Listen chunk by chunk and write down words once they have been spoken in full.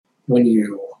when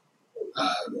you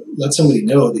let somebody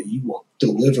know that you will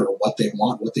deliver what they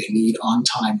want, what they need on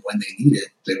time when they need it,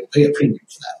 they will pay a premium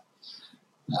for that.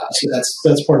 So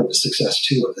that's part of the success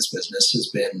too of this business has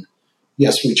been,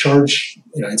 yes, we charge,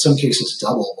 in some cases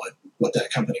double what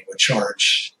that company would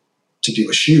charge to do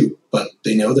a shoot, but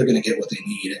they know they're going to get what they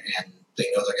need and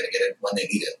they know they're going to get it when they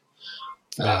need it.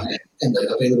 And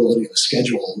the availability of the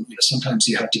schedule, sometimes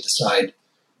you have to decide,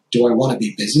 do I want to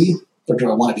be busy or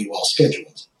do I want to be well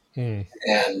scheduled?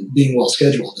 And being well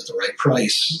scheduled at the right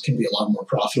price can be a lot more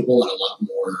profitable and a lot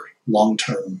more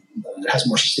long-term. It has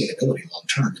more sustainability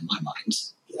long-term in my mind,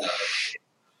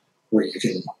 where you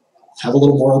can have a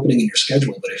little more opening in your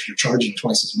schedule, but if you're charging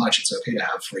twice as much, it's okay to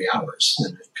have 3 hours,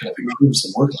 and it kind of improves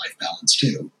the work-life balance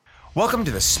too. Welcome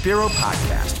to the Spiro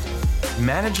Podcast,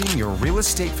 managing your real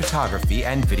estate photography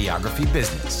and videography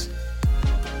business.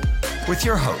 With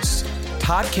your hosts,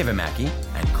 Todd Kivimaki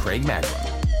and Craig Magrum.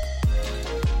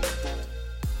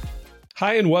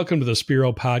 Hi, and welcome to the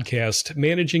Spiro Podcast,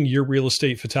 managing your real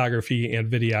estate photography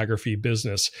and videography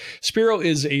business. Spiro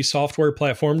is a software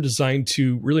platform designed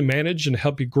to really manage and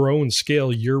help you grow and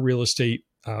scale your real estate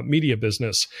media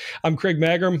business. I'm Craig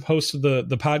Magrum, host of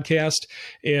the podcast,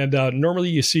 and normally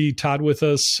you see Todd with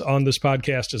us on this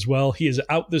podcast as well. He is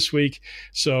out this week,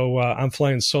 so I'm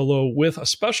flying solo with a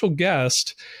special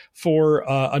guest for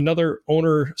another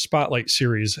Owner Spotlight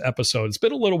Series episode. It's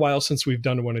been a little while since we've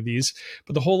done one of these,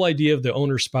 but the whole idea of the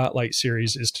Owner Spotlight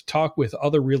Series is to talk with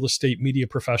other real estate media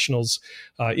professionals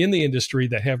in the industry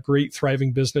that have great,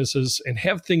 thriving businesses and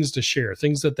have things to share,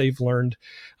 things that they've learned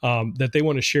that they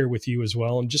want to share with you as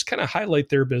well, and just kind of highlight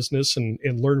their business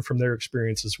and learn from their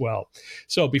experience as well.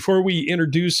 So before we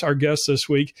introduce our guest this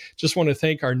week, just want to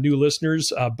thank our new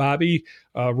listeners. Bobby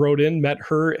wrote in, met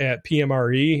her at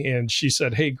PMRE, and she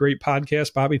said, "Hey, great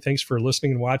podcast." Bobby, thanks for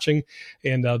listening and watching.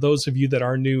 And those of you that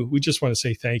are new, we just want to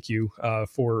say thank you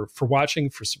for watching,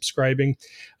 for subscribing.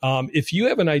 If you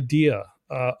have an idea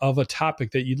of a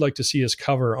topic that you'd like to see us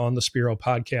cover on the Spiro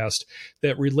Podcast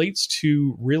that relates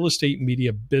to real estate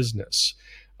media business,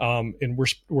 and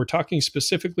we're talking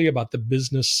specifically about the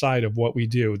business side of what we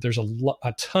do. There's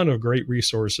a ton of great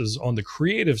resources on the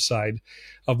creative side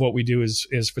of what we do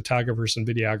as photographers and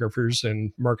videographers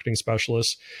and marketing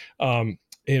specialists.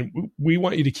 And we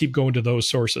want you to keep going to those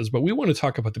sources, but we want to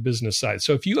talk about the business side.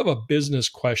 So if you have a business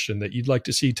question that you'd like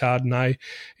to see Todd and I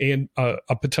and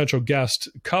a potential guest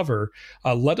cover,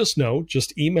 let us know.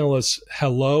 Just email us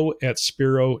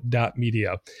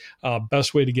hello@spiro.media.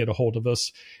 Best way to get a hold of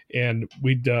us. And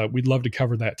we'd love to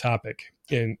cover that topic.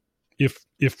 And if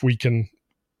we can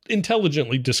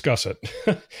intelligently discuss it.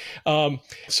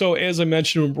 So as I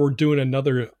mentioned, we're doing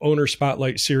another Owner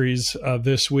Spotlight series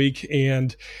this week,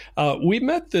 and we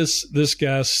met this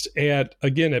guest at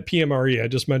PMRE. I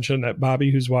just mentioned that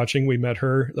Bobby, who's watching, we met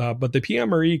her, but the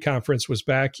PMRE conference was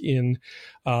back in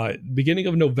beginning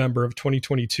of November of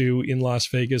 2022 in Las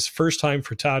Vegas. First time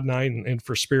for Todd and I and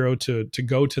for Spiro to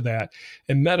go to that,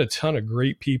 and met a ton of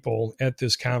great people at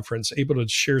this conference, able to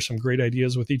share some great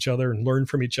ideas with each other and learn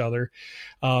from each other.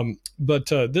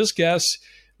 But this guest,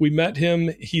 we met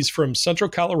him. He's from Central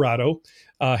Colorado,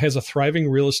 has a thriving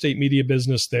real estate media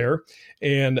business there,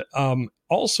 and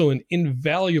also an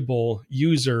invaluable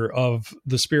user of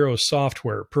the Spiro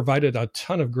software, provided a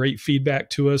ton of great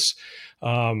feedback to us.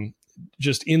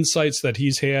 Just insights that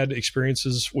he's had,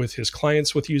 experiences with his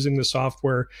clients with using the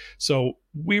software. So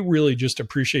we really just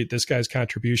appreciate this guy's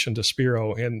contribution to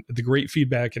Spiro and the great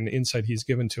feedback and insight he's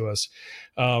given to us.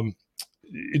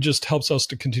 It just helps us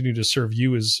to continue to serve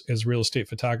you as real estate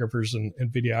photographers and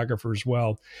videographers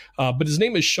well. But his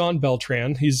name is Shawn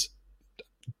Beltran.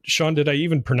 Shawn, did I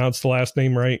even pronounce the last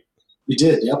name right? You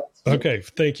did, yep. Okay,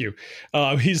 thank you.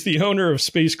 He's the owner of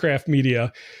Spacekraft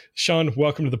Media. Shawn,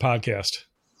 welcome to the podcast.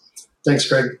 Thanks,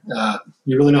 Craig.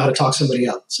 You really know how to talk somebody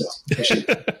up, so appreciate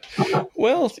it.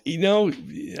 Well,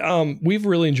 we've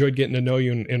really enjoyed getting to know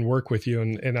you and work with you.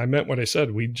 And I meant what I said.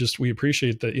 We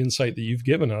appreciate the insight that you've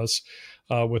given us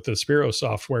with the Spiro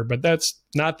software, but that's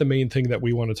not the main thing that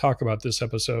we want to talk about this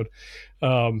episode.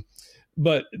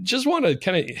 But just want to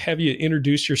kind of have you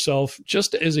introduce yourself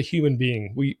just as a human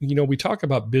being. We talk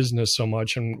about business so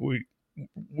much, and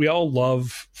we all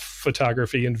love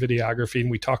photography and videography,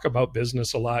 and we talk about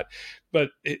business a lot,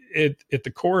 but at the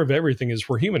core of everything is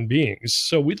we're human beings.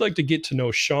 So we'd like to get to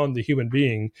know Shawn, the human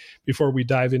being, before we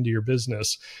dive into your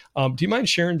business. Do you mind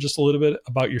sharing just a little bit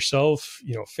about yourself,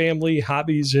 family,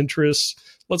 hobbies, interests?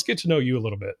 Let's get to know you a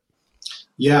little bit.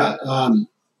 Yeah.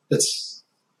 It's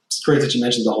great that you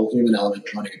mentioned the whole human element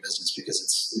of running a business, because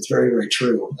it's very, very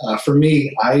true. For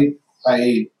me,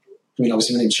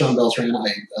 obviously my name's Shawn Beltran.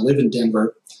 I live in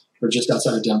Denver, or just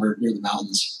outside of Denver, near the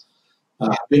mountains.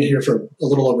 I've been here for a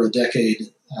little over a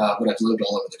decade, but I've lived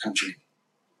all over the country.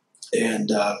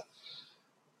 And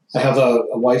I have a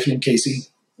wife named Casey,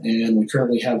 and we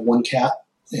currently have one cat,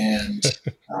 and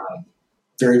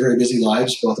very, very busy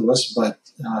lives, both of us, but,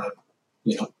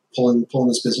 pulling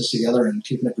this business together and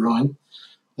keeping it growing.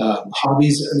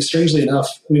 Hobbies, strangely enough,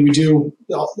 we do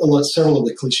several of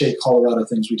the cliche Colorado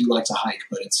things. We do like to hike,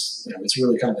 but it's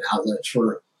really kind of an outlet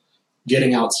for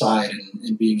getting outside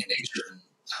and being in nature and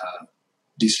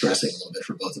de-stressing a little bit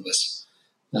for both of us.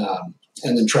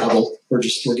 And then travel. We're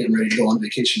getting ready to go on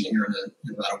vacation here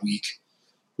in about a week,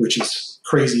 which is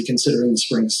crazy considering the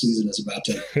spring season is about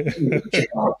to kick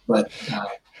off. But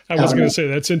I was going to say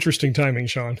that's interesting timing,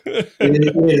 Shawn. It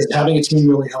is. Having a team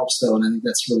really helps, though, and I think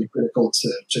that's really critical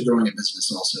to growing a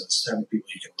business. Also, is having people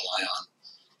you can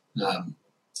rely on.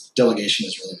 Delegation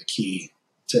is really the key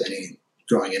to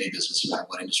growing any business, no matter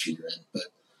what industry you're in. But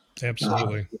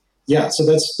absolutely, so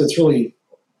that's really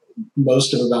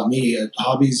most of about me.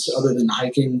 Hobbies other than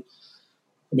hiking.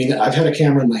 I mean, I've had a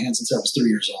camera in my hand since I was 3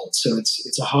 years old, so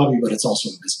it's a hobby, but it's also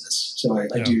a business. So I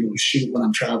do shoot when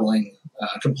I'm traveling,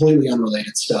 completely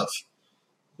unrelated stuff,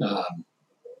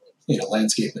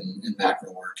 landscape and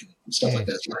macro work and stuff like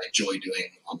that I enjoy doing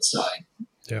on the side.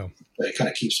 Yeah, but it kind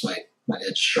of keeps my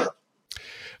edge sharp.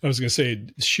 I was going to say,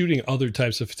 shooting other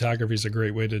types of photography is a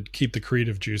great way to keep the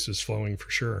creative juices flowing for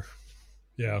sure.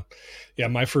 Yeah.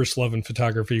 My first love in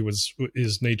photography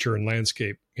is nature and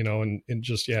landscape, and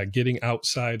just, getting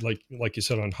outside, like you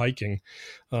said, on hiking,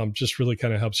 just really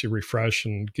kind of helps you refresh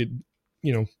and get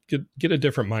a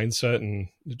different mindset and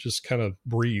just kind of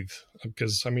breathe.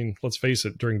 Because, let's face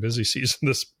it, during busy season,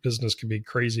 this business can be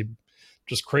crazy,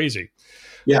 just crazy.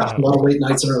 Yeah. A lot of late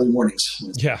nights and early mornings.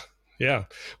 Yeah. Yeah.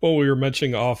 Well, we were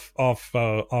mentioning off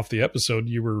the episode,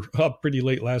 you were up pretty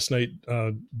late last night,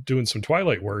 doing some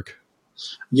twilight work.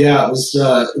 Yeah, it was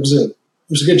a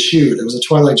good shoot. It was a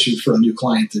twilight shoot for a new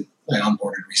client that I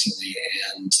onboarded recently,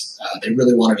 and they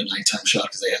really wanted a nighttime shot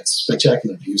because they had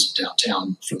spectacular views of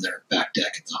downtown from their back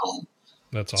deck at the home.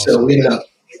 That's awesome. So we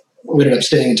ended up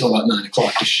staying until about 9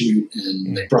 o'clock to shoot,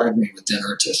 and they bribed me with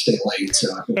dinner to stay late.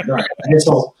 So I thought, all right, I guess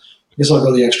I'll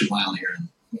go the extra mile here. And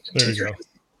there you go.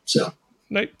 So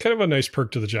kind of a nice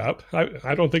perk to the job.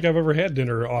 I don't think I've ever had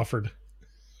dinner offered.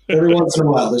 Every once in a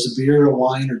while, there's a beer, a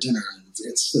wine, or dinner.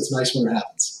 It's nice when it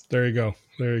happens. There you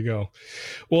go.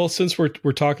 Well, since we're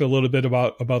talking a little bit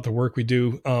about the work we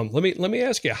do, let me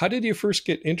ask you, how did you first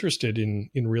get interested in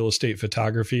real estate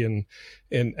photography, and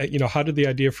how did the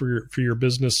idea for your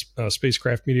business,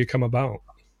 Spacekraft Media, come about?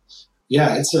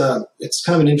 Yeah, it's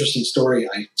kind of an interesting story.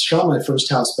 I shot my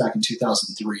first house back in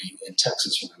 2003 in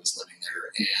Texas when I was living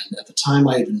there, and at the time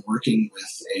I had been working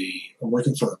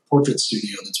for a portrait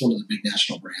studio that's one of the big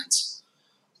national brands.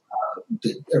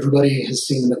 That everybody has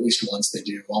seen them at least once. They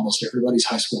do almost everybody's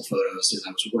high school photos, and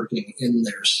I was working in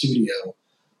their studio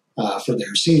for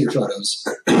their senior photos,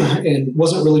 and it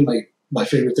wasn't really my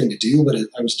favorite thing to do, but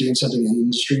I was doing something in the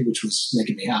industry which was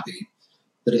making me happy.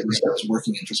 That at least I was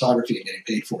working in photography and getting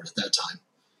paid for it at that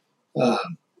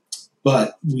time.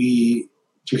 But we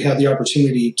had the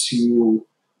opportunity to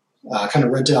kind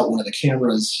of rent out one of the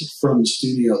cameras from the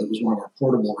studio that was one of our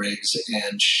portable rigs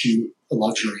and shoot a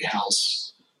luxury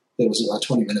house that was about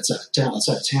 20 minutes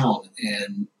outside of town.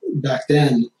 And back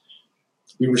then,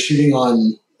 we were shooting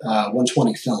on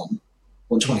 120 film,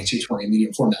 120/220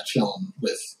 medium format film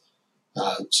with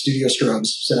studio strobes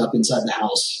set up inside the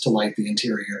house to light the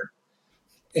interior.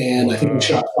 And wow. I think we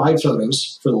shot 5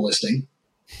 photos for the listing,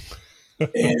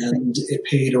 and it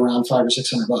paid around $500 or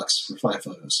 $600 for 5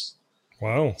 photos.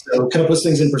 Wow! So it kind of puts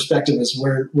things in perspective as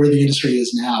where the industry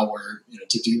is now. Where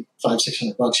to do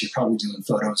 $500-600, you're probably doing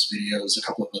photos, videos, a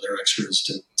couple of other extras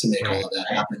to make all of that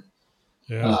happen.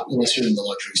 Yeah. Unless you're in the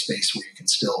luxury space where you can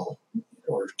still,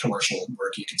 or commercial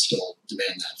work, you can still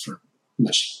demand that for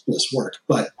much less work.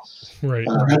 But right.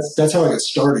 That's how I got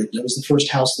started. That was the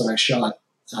first house that I shot.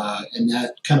 And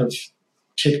that kind of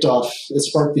it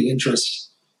sparked the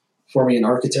interest for me in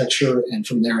architecture. And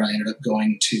from there, I ended up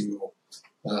going to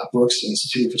Brooks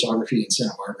Institute of Photography in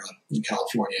Santa Barbara in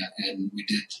California. And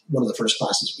one of the first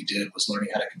classes we did was learning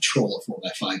how to control a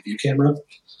 4x5 view camera.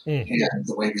 And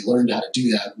the way we learned how to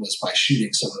do that was by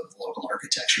shooting some of the local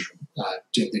architecture,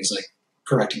 doing things like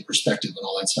correcting perspective and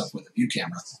all that stuff with a view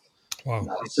camera. Wow.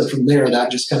 So from there, that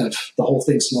just kind of, the whole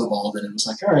thing snowballed, and it was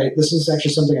like, all right, this is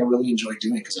actually something I really enjoy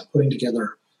doing because I'm putting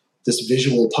together this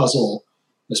visual puzzle,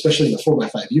 especially in the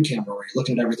 4x5 view camera where you're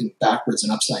looking at everything backwards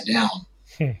and upside down.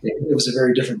 It was a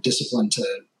very different discipline to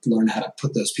learn how to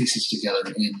put those pieces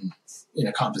together in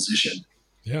a composition.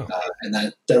 Yeah. And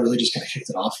that really just kind of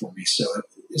kicked it off for me. So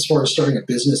as far as starting a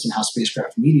business and how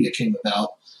Spacekraft Media came about,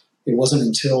 it wasn't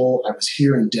until I was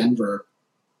here in Denver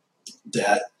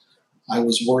that I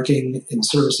was working in the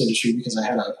service industry because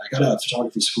I got out of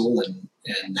photography school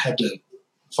and had to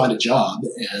find a job,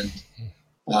 and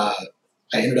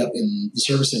I ended up in the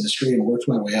service industry and worked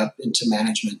my way up into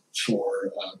management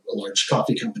for a large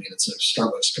coffee company that's a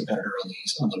Starbucks competitor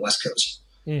on the West Coast.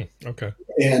 Okay.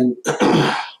 And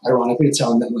ironically, it's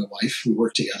how I met my wife. We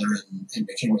worked together and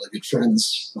became really good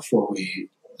friends before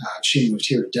she moved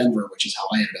here to Denver, which is how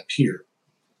I ended up here.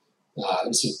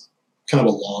 It's kind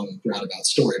of a long, roundabout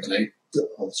story, but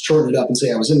I'll shorten it up and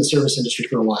say I was in the service industry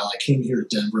for a while. I came here to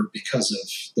Denver because of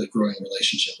the growing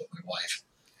relationship with my wife.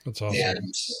 That's awesome. And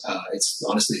it's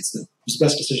the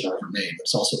best decision I've ever made, but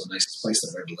it's also the nicest place that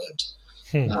I've ever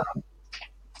lived.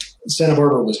 Santa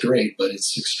Barbara was great, but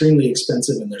it's extremely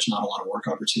expensive and there's not a lot of work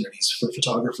opportunities for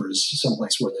photographers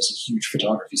someplace where there's a huge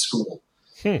photography school.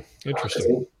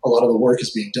 Interesting. A lot of the work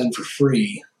is being done for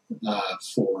free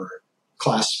for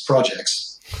class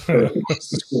projects. The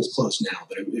school's closed now,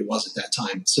 but it was at that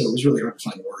time. So it was really hard to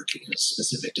find work in a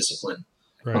specific discipline,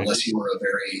 unless you were a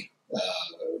very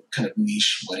kind of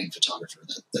niche wedding photographer.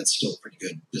 That's still a pretty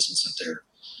good business up there.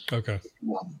 Okay.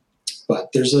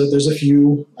 But there's a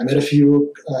few. I met a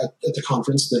few at the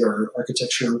conference that are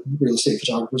architecture, real estate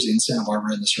photographers in Santa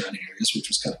Barbara and the surrounding areas, which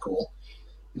was kind of cool.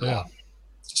 Yeah.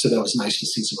 So that was nice to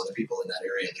see some other people in that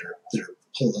area that are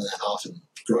pulling that off and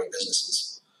growing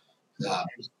businesses.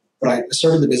 But I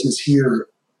started the business here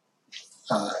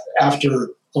after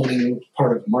owning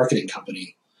part of a marketing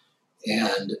company,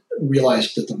 and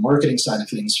realized that the marketing side of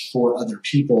things for other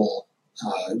people,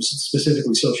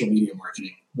 specifically social media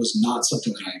marketing, was not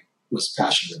something that I was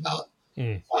passionate about.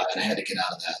 And I had to get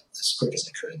out of that as quick as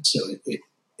I could. So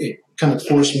it kind of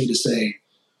forced me to say,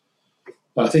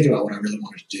 think about what I really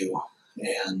wanted to do.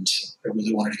 And I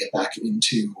really wanted to get back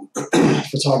into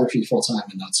photography full time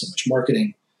and not so much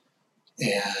marketing.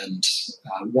 And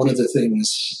one of the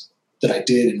things that I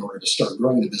did in order to start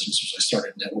growing the business was I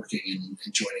started networking and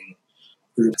joining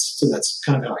groups. So that's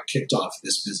kind of how I kicked off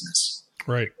this business.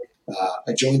 Right.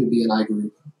 I joined the BNI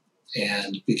group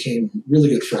and became really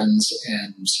good friends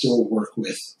and still work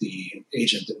with the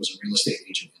agent that was a real estate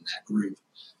agent in that group.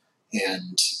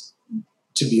 And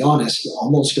to be honest,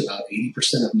 almost about 80%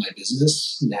 of my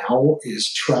business now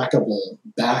is trackable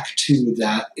back to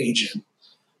that agent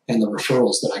and the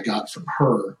referrals that I got from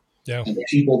her and the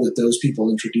people that those people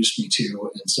introduced me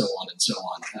to, and so on and so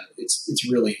on. It's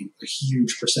really a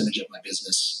huge percentage of my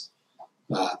business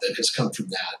that has come from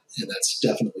that, and that's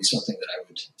definitely something that I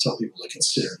would tell people to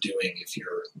consider doing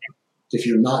if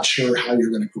you're not sure how you're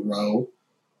going to grow.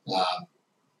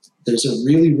 There's a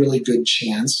really, really good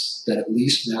chance that at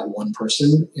least that one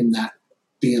person in that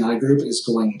BNI group is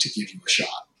going to give you a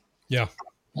shot. Yeah.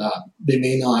 They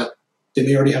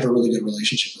may already have a really good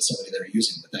relationship with somebody they're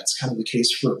using, but that's kind of the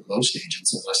case for most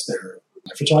agents, unless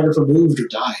my photographer moved or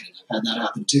died, and I've had that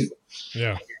happen too.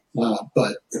 Yeah.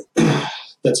 But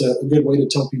that's a good way to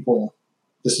tell people,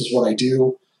 this is what I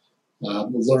do.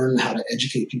 Learn how to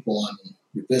educate people on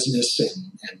your business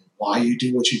and why you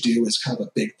do what you do is kind of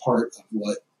a big part of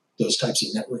what those types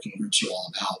of networking groups are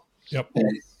all about. Yep.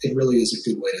 And it really is a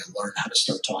good way to learn how to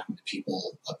start talking to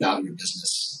people about your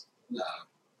business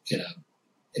in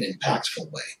an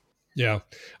impactful way. Yeah.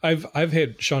 I've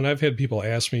had people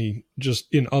ask me, just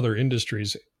in other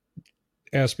industries,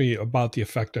 ask me about the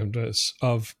effectiveness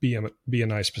of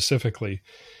BNI specifically.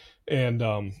 And,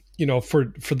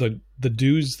 for the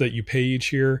dues that you pay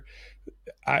each year,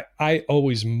 I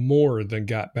always more than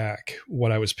got back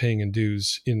what I was paying in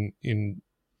dues in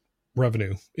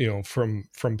revenue,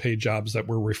 from paid jobs that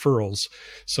were referrals.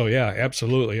 So yeah,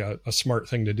 absolutely a smart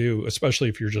thing to do, especially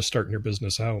if you're just starting your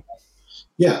business out.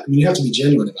 Yeah. You have to be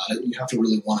genuine about it. You have to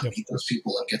really want to meet those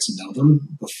people and get to know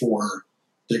them before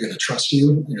they're going to trust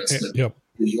you. It's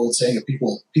the old saying of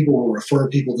people will refer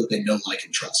people that they know, like,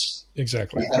 and trust.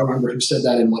 Exactly. I don't remember who said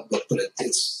that in what book, but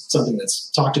it's something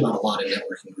that's talked about a lot in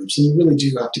networking groups. And you really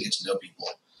do have to get to know people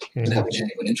and have a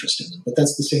genuine interest in them. But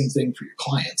that's the same thing for your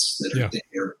clients that are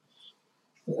there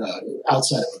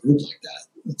outside of a group like that.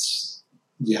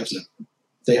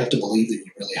 They have to believe that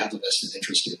you really have a vested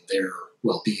interest in their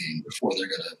well-being before they're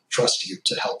going to trust you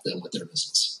to help them with their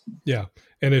business. Yeah.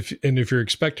 And if you're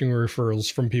expecting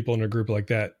referrals from people in a group like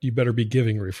that, you better be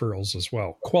giving referrals as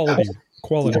well. Quality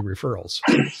referrals.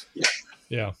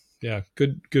 Yeah.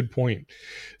 Good point.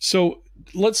 So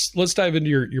let's dive into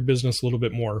your business a little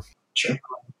bit more. Sure.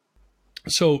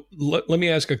 So let me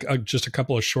ask just a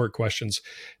couple of short questions,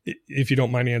 if you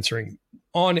don't mind answering.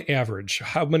 On average,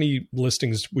 how many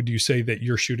listings would you say that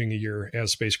you're shooting a year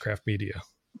as Spacekraft Media?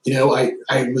 I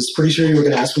was pretty sure you were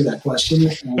going to ask me that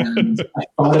question, and I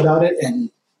thought about it,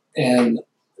 and And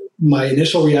my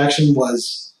initial reaction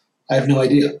was, I have no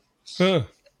idea. Huh.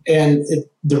 And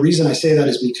the reason I say that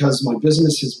is because my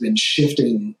business has been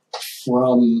shifting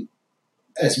from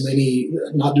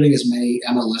not doing as many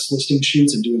MLS listing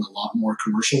shoots and doing a lot more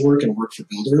commercial work and work for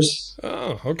builders.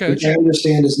 Oh, okay. Which I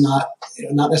understand is not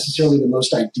necessarily the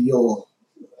most ideal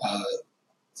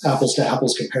apples to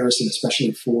apples comparison,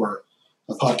 especially for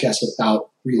a podcast about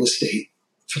real estate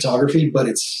photography, but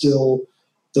it's still,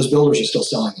 those builders are still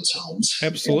selling those homes.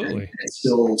 Absolutely. And it's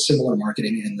still similar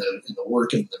marketing in the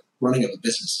work and the running of the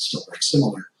business is still very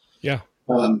similar. Yeah.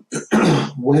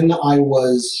 When I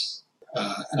was,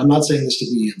 and I'm not saying this to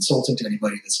be insulting to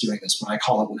anybody that's doing this, but I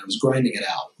call it when I was grinding it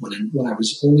out, when I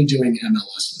was only doing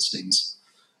MLS listings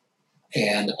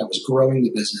and I was growing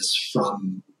the business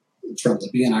from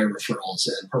the BNI referrals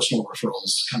and personal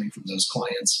referrals coming from those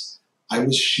clients, I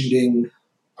was shooting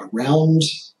around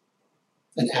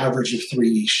an average of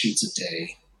 3 shoots a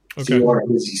day through our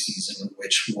busy season,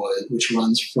 which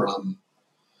runs from,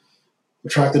 we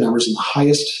track the numbers, and the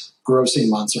highest grossing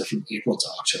months are from April to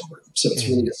October. So it's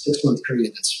really a 6-month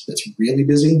period that's really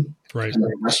busy. Right. And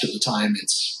the rest of the time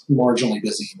it's marginally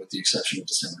busy with the exception of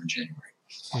December and January.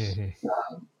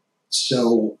 Mm-hmm.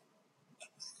 So,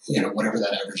 whatever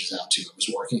that averages out to, I was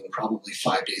working probably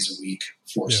 5 days a week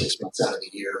for 6 months out of the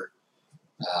year,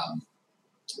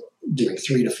 doing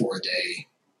 3 to 4 a day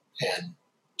and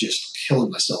just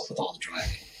killing myself with all the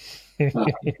driving.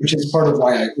 That's part of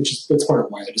why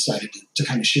I decided to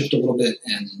kind of shift a little bit.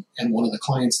 And one of the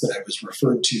clients that I was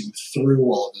referred to through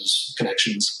all of those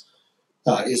connections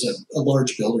is a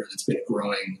large builder that's been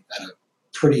growing at a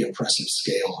pretty impressive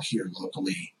scale here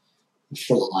locally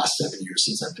for the last 7 years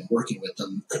since I've been working with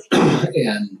them.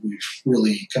 And we've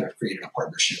really kind of created a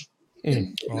partnership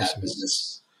in that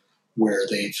business where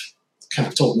they've kind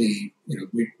of told me,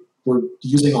 we're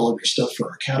using all of your stuff for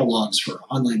our catalogs, for our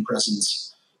online presence.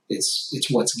 It's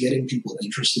what's getting people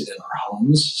interested in our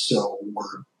homes. So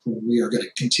we are going to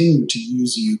continue to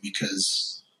use you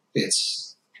because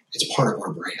it's part of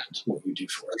our brand, what you do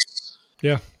for us.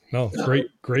 Yeah. No,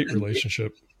 great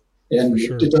relationship. And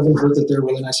sure. It doesn't hurt that they're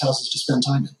really nice houses to spend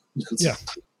time in.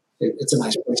 It's a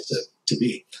nice place to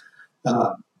be.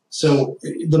 So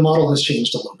the model has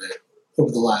changed a little bit over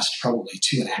the last probably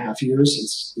 2.5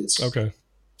 years. It's okay.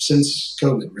 Since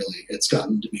COVID, really, it's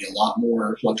gotten to be a lot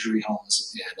more luxury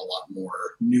homes and a lot more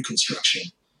new construction.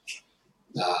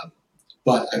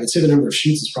 But I would say the number of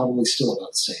shoots is probably still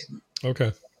about the same.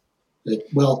 Okay. A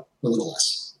little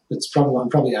less. I'm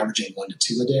probably averaging 1 to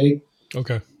 2 a day.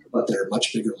 Okay. But they're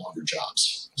much bigger, longer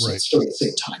jobs. So right. It's still the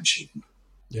same time shooting.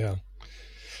 Yeah.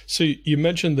 So you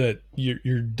mentioned that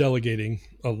you're delegating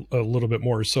a little bit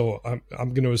more. So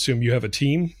I'm going to assume you have a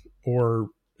team, or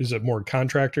is it more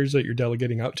contractors that you're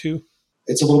delegating out to?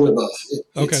 It's a little bit of both.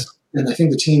 Okay. And I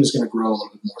think the team is going to grow a little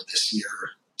bit more this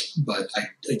year. But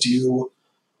I do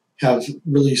have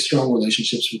really strong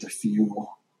relationships with a few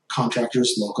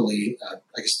contractors locally.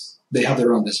 I guess they have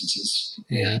their own businesses,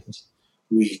 and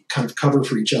we kind of cover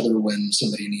for each other when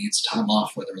somebody needs time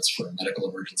off, whether it's for a medical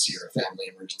emergency or a family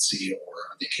emergency or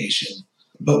a vacation.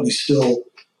 But we still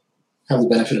have the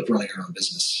benefit of running our own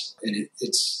business. And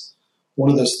it's one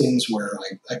of those things where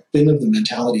I've been of the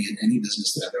mentality in any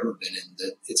business that I've ever been in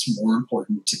that it's more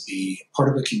important to be part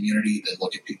of a community than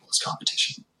look at people as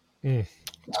competition.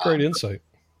 That's great insight.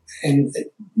 And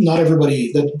not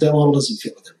everybody, that model doesn't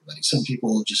fit with everybody. Some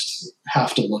people just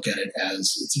have to look at it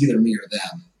as it's either me or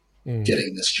them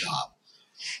getting this job.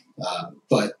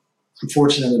 But I'm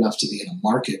fortunate enough to be in a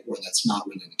market where that's not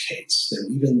really the case.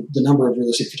 Even the number of real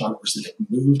estate photographers that have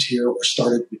moved here or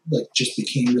just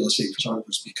became real estate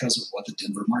photographers because of what the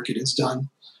Denver market has done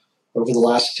over the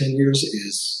last 10 years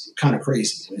is kind of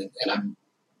crazy. And I'm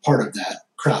part of that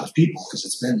crowd of people because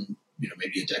it's been,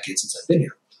 maybe a decade since I've been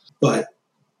here. But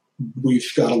we've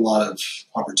got a lot of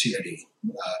opportunity.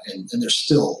 And there's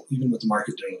still, even with the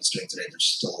market doing what it's doing today, there's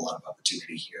still a lot of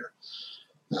opportunity here.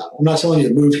 I'm not telling you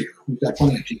to move here. We've got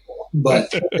plenty of people, but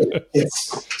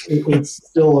it's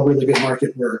still a really good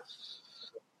market where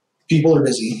people are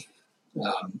busy.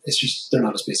 It's just they're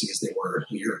not as busy as they were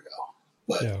a year ago.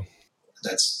 But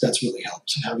that's really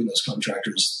helped, having those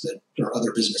contractors that are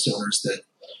other business owners that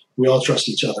we all trust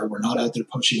each other. We're not out there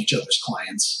poaching each other's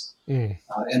clients.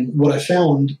 And what I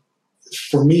found,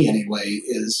 for me anyway,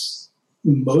 is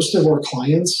most of our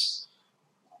clients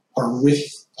are with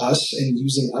us and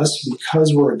using us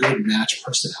because we're a good match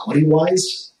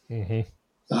personality-wise.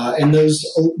 And those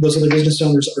other business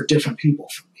owners are different people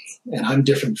from me, and I'm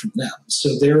different from them.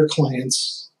 So their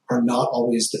clients are not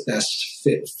always the best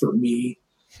fit for me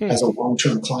as a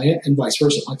long-term client, and vice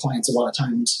versa. My clients a lot of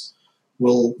times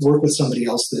will work with somebody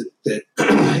else that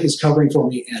is covering for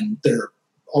me, and they're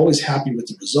always happy with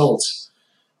the results.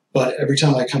 But every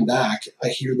time I come back, I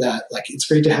hear that, like, it's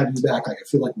great to have you back. Like, I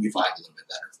feel like we vibe a little bit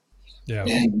better. Yeah.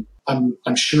 And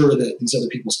I'm sure that these other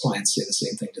people's clients say the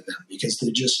same thing to them, because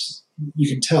you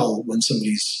can tell when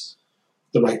somebody's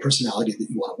the right personality that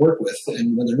you want to work with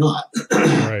and when they're not.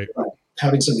 Right. But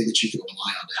having somebody that you can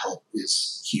rely on to help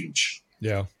is huge.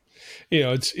 Yeah.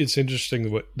 It's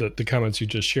interesting what the comments you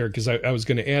just shared, because I was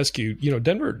going to ask you,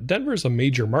 Denver is a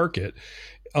major market.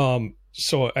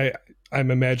 So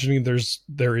I'm imagining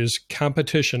there is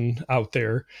competition out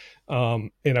there.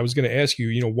 And I was going to ask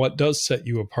you, what does set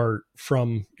you apart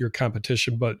from your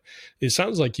competition? But it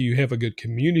sounds like you have a good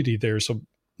community there. So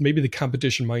maybe the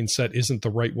competition mindset isn't the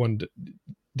right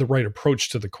the right approach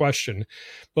to the question.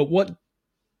 But what,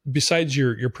 besides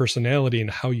your personality and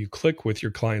how you click with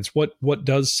your clients, what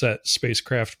does set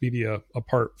Spacekraft Media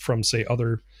apart from, say,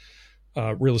 other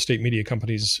real estate media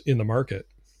companies in the market?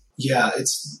 Yeah,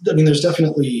 there's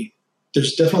definitely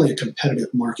a competitive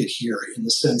market here, in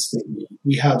the sense that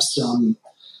we have some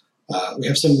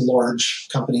large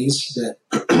companies that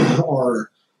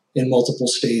are in multiple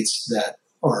states that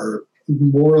are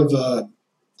more of a,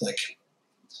 like,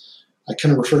 I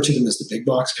kind of refer to them as the big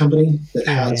box company that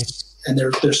has, and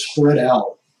they're spread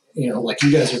out, like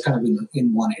you guys are kind of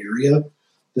in one area.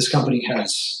 This company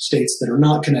has states that are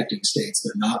not connecting states.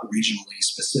 They're not regionally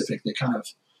specific. They kind of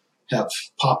have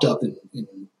popped up in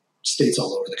states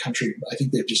all over the country. I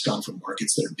think they've just gone from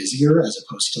markets that are busier as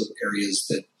opposed to areas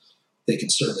that they can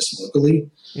service locally.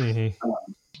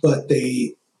 But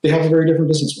they have a very different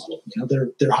business model.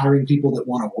 They're hiring people that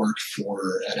want to work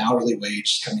for an hourly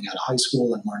wage, coming out of high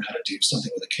school and learn how to do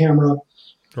something with a camera.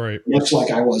 Right. Much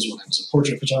like I was when I was a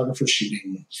portrait photographer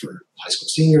shooting for high school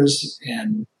seniors.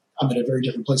 And I'm in a very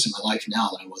different place in my life now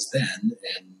than I was then.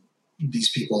 And these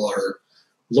people are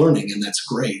learning, and that's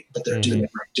great, but they're doing a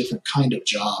very different kind of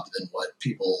job than what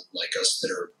people like us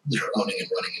that are owning and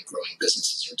running and growing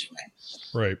businesses are doing.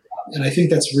 Right. And I think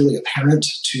that's really apparent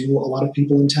to a lot of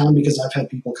people in town, because I've had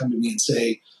people come to me and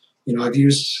say, I've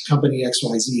used company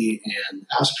XYZ and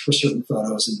asked for certain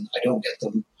photos and I don't get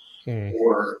them.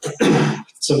 Or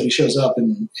somebody shows up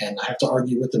and I have to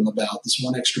argue with them about this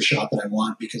one extra shot that I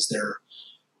want because they're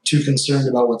too concerned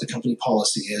about what the company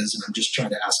policy is, and I'm just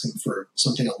trying to ask them for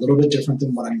something a little bit different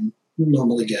than what I'm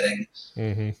normally getting.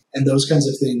 And those kinds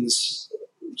of things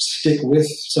stick with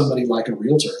somebody like a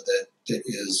realtor that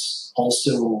is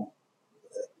also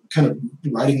kind of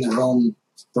writing their own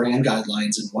brand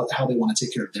guidelines and how they want to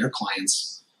take care of their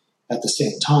clients at the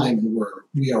same time, and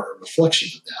we are a reflection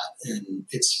of that, and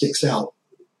it sticks out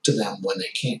to them when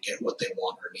they can't get what they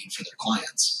want or need for their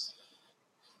clients.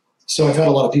 So I've had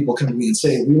a lot of people come to me and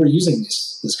say, we were using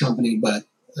this company, but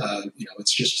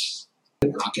it's just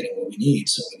we're not getting what we need,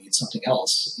 so we need something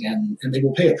else, and they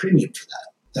will pay a premium for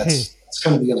that. That's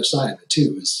kind of the other side of it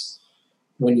too, is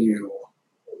when you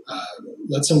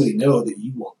let somebody know that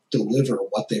you will deliver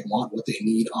what they want, what they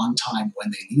need on time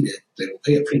when they need it, they will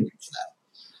pay a premium for that.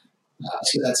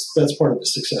 So that's part of the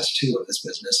success too of this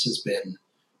business has been,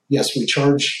 yes, we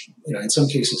charge, in some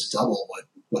cases double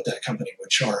what that company would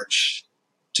charge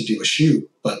to do a shoot,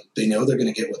 but they know they're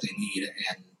going to get what they need,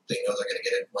 and they know they're going to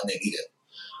get it when they need it.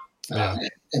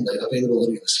 And the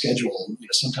availability of the schedule,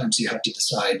 sometimes you have to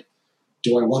decide,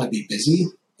 do I want to be busy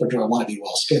or do I want to be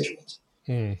well scheduled?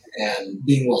 And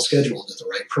being well scheduled at the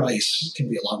right price can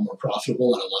be a lot more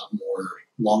profitable and a lot more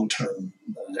long-term.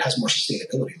 It has more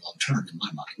sustainability long-term in my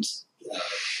mind,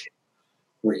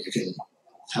 where you can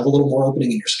have a little more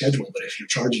opening in your schedule, but if you're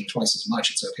charging twice as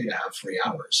much, it's okay to have 3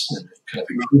 hours, and it kind of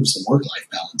improves the work-life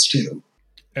balance too.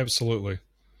 Absolutely.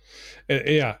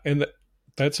 Yeah. And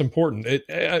that's important.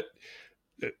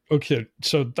 Okay.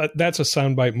 So that's a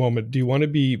soundbite moment. Do you want to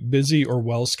be busy or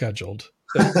well scheduled?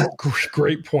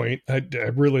 Great point. I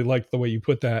really like the way you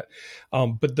put that.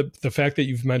 But the fact that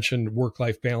you've mentioned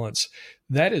work-life balance,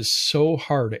 that is so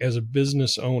hard as a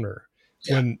business owner.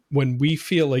 Yeah. When we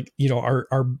feel like,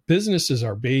 our business is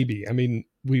our baby. I mean,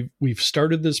 we've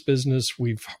started this business.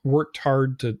 We've worked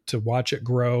hard to watch it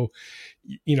grow,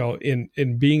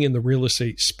 in being in the real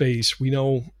estate space. We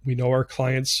know our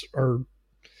clients are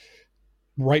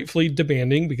rightfully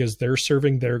demanding because they're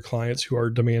serving their clients who are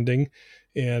demanding,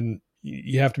 and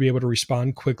you have to be able to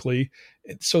respond quickly.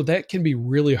 So that can be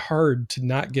really hard to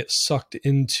not get sucked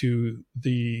into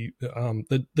the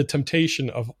temptation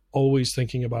of always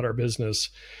thinking about our business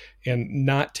and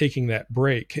not taking that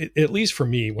break. At least for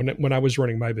me, when I was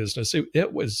running my business,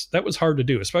 that was hard to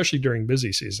do, especially during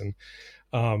busy season.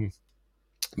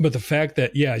 But the fact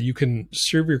that, yeah, you can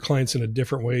serve your clients in a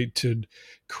different way to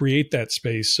create that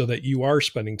space so that you are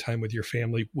spending time with your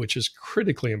family, which is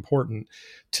critically important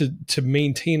to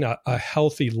maintain a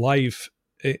healthy life,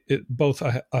 both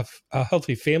a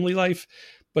healthy family life,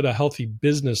 but a healthy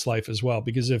business life as well.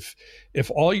 Because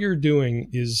if all you're doing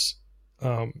is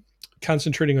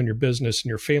concentrating on your business and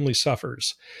your family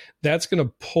suffers, that's going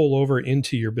to pull over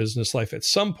into your business life at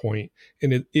some point,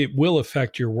 and it will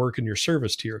affect your work and your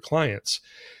service to your clients.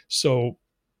 So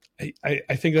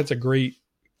I think that's a great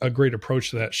approach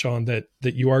to that, Shawn, that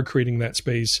you are creating that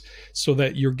space so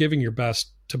that you're giving your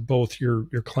best to both your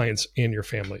clients and your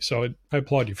family. So I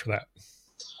applaud you for that.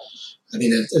 I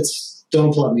mean, don't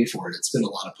applaud me for it. It's been a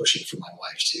lot of pushing for my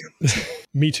wife too.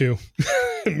 Me too.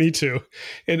 Me too.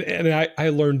 And I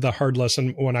learned the hard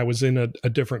lesson when I was in a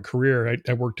different career.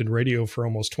 I worked in radio for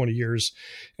almost 20 years,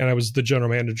 and I was the general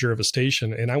manager of a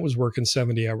station, and I was working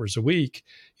 70 hours a week.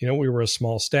 You know, we were a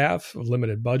small staff, a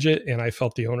limited budget, and I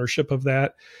felt the ownership of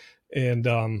that. And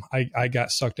I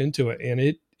got sucked into it, and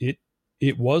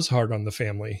it was hard on the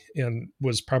family and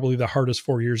was probably the hardest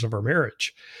 4 years of our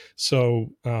marriage.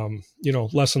 So,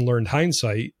 lesson learned,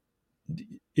 hindsight.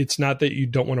 It's not that you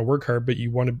don't want to work hard, but you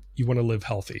want to live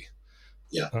healthy.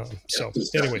 Yeah.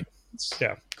 Anyway,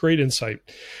 yeah, great insight.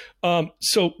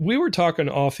 So we were talking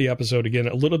off the episode again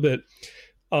a little bit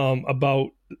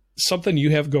about something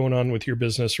you have going on with your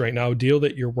business right now, a deal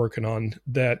that you're working on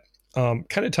that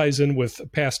kind of ties in with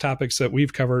past topics that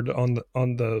we've covered on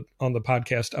the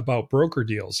podcast about broker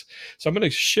deals. So I'm going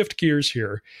to shift gears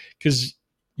here because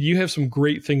you have some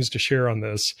great things to share on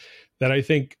this that I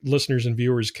think listeners and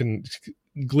viewers can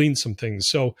glean some things.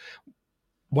 So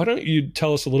why don't you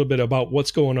tell us a little bit about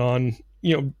what's going on,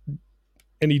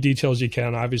 any details you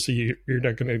can. Obviously you're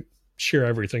not going to share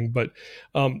everything, but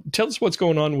tell us what's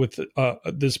going on with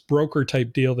this broker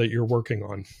type deal that you're working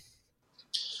on.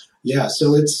 Yeah,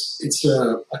 so it's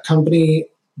a company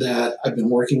that I've been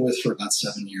working with for about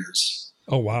 7 years.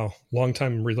 Oh, wow. Long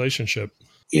time relationship.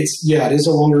 It is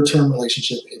a longer term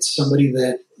relationship. It's somebody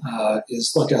that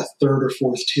is like a third or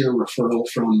fourth tier referral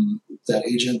from that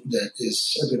agent that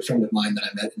is a good friend of mine that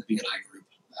I met in the B&I group.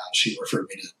 She referred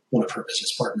me to one of her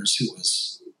business partners who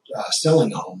was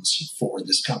selling homes for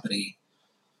this company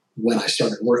when I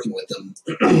started working with them.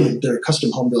 They're a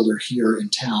custom home builder here in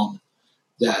town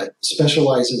that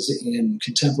specializes in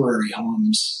contemporary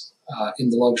homes in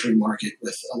the luxury market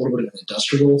with a little bit of an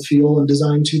industrial feel and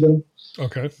design to them.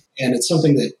 Okay. And it's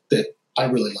something that I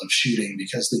really love shooting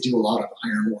because they do a lot of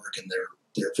ironwork and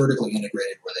they're vertically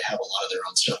integrated where they have a lot of their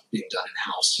own stuff being done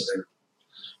in-house. So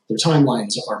their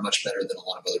timelines are much better than a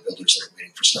lot of other builders that are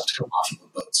waiting for stuff to come off of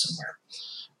a boat somewhere,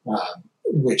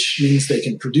 which means they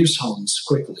can produce homes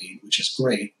quickly, which is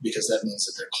great because that means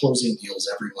that they're closing deals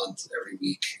every month, every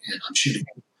week, and I'm shooting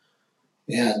them.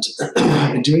 And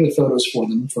I've been doing the photos for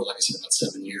them for, like I said, about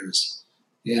 7 years.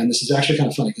 And this is actually kind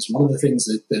of funny because one of the things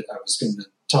that I was going to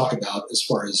talk about as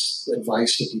far as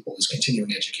advice to people is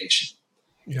continuing education.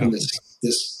 Yeah. And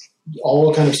this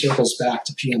all kind of circles back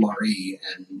to PMRE.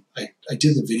 And I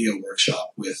did the video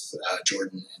workshop with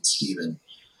Jordan and Steven.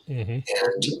 Mm-hmm.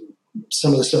 And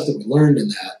some of the stuff that we learned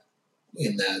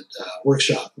in that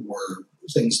workshop were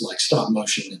things like stop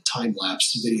motion and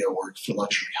time-lapse video work for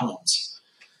luxury homes.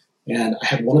 And I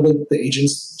had one of the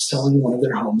agents selling one of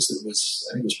their homes that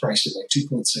I think was priced at like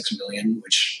 $2.6 million,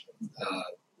 which,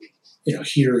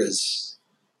 here is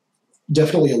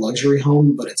definitely a luxury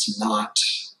home, but it's not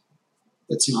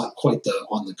quite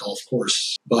on the golf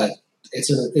course, but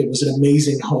it was an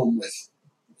amazing home with,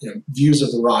 views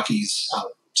of the Rockies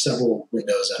out several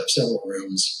windows out of several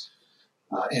rooms.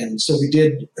 And so we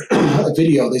did a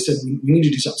video. They said, we need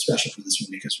to do something special for this one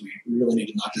because we really need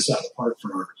to knock this out of the park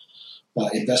for our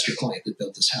investor client that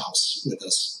built this house with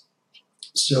us.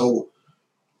 So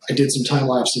I did some time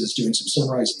lapses, doing some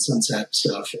sunrise and sunset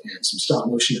stuff and some stop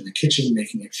motion in the kitchen,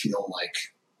 making it feel like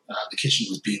the kitchen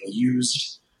was being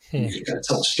used. You could kind of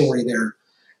tell a story there.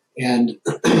 And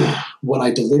when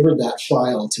I delivered that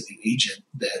file to the agent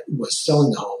that was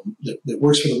selling the home, that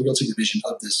works for the realty division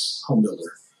of this home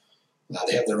builder,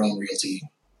 they have their own realty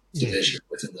division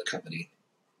within the company.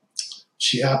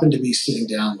 She happened to be sitting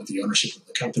down with the ownership of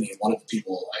the company, and one of the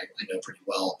people I know pretty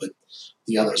well, but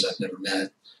the others I've never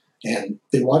met. And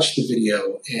they watched the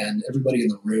video, and everybody in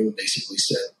the room basically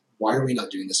said, why are we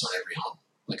not doing this on every home?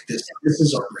 Like this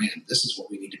is our brand. This is what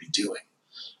we need to be doing.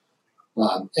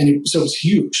 So it was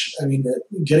huge. I mean,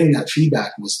 getting that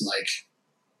feedback was like,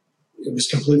 it was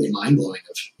completely mind-blowing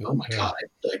of, oh my God,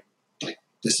 like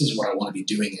this is what I want to be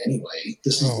doing anyway.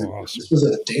 This was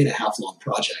a day and a half long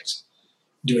project.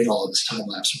 Doing all of this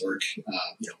time-lapse work,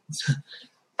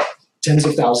 tens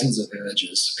of thousands of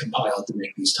images compiled to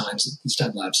make these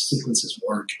time-lapse sequences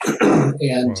work.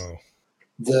 And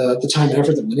Wow. the time and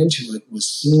effort that went into it was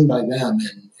seen by them,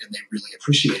 and they really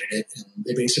appreciated it. And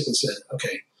they basically said,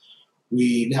 okay,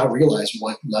 we now realize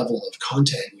what level of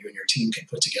content you and your team can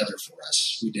put together for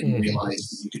us. We didn't realize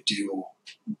that you could do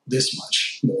this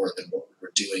much more than what we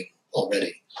were doing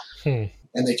already.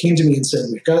 And they came to me and said,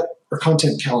 we've got our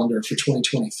content calendar for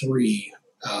 2023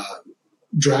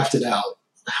 drafted out.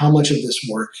 How much of this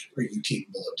work are you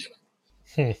capable of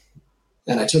doing?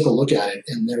 And I took a look at it,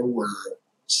 and there were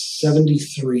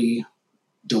 73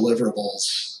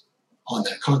 deliverables on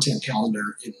that content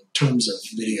calendar in terms of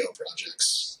video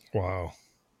projects. Wow.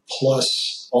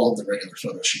 Plus all of the regular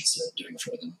photo shoots that I'm doing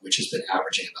for them, which has been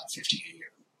averaging about 50 a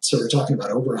year. So we're talking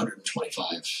about over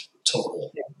 125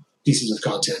 total pieces of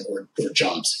content or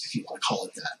jobs, if you want to call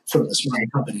it that, from this one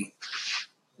company.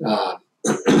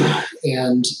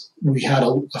 And we had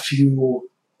a few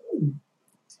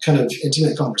kind of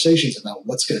intimate conversations about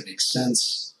what's going to make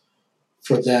sense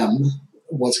for them,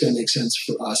 what's going to make sense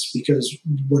for us, because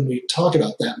when we talk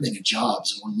about that many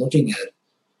jobs, we're looking at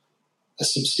a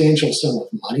substantial sum of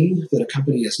money that a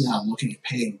company is now looking at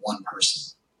paying one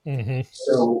person.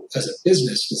 So as a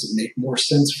business, does it make more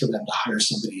sense for them to hire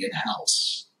somebody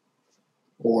in-house?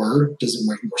 Or does it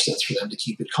make more sense for them to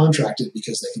keep it contracted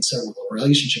because they can settle the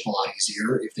relationship a lot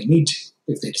easier if they need to,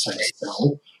 if they decide to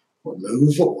sell or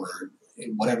move or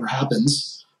whatever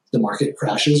happens, the market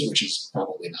crashes, which is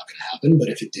probably not going to happen. But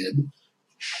if it did,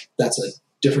 that's a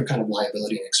different kind of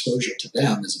liability and exposure to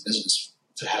them as a business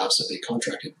to have somebody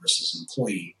contracted versus an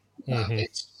employee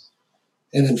based.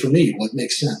 And then for me, what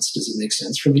makes sense? Does it make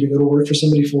sense for me to go to work for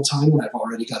somebody full time when I've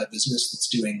already got a business that's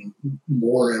doing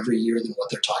more every year than what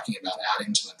they're talking about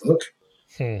adding to my book?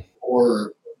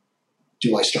 Or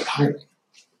do I start hiring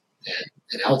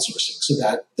and outsourcing? So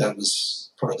that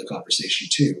was part of the conversation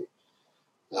too.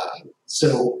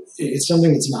 So it's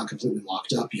something that's not completely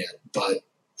locked up yet, but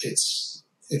it's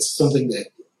something that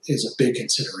is a big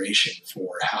consideration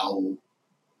for how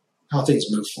things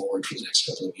move forward for the next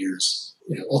couple of years.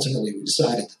 Ultimately, we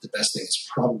decided that the best thing is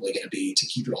probably going to be to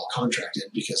keep it all contracted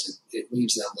because it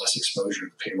leaves them less exposure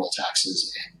to payroll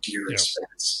taxes and gear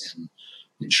expense and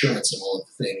insurance and all of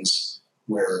the things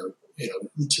where,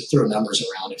 to throw numbers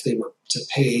around, if they were to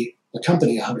pay a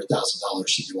company $100,000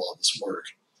 to do all of this work,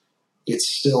 it's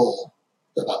still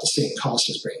about the same cost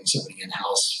as bringing somebody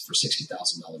in-house for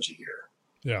 $60,000 a year.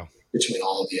 Yeah. Between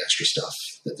all of the extra stuff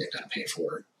that they've got to pay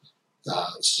for.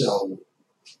 So,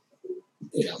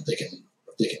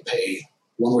 they can pay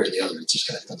one way or the other. It just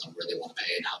kind of depends on where they want to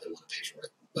pay and how they want to pay for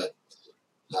it. But,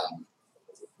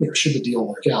 should the deal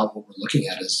work out, what we're looking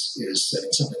at is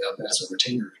setting something up as a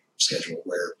retainer schedule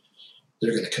where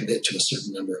they're going to commit to a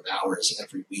certain number of hours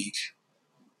every week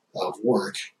of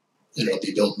work, and it'll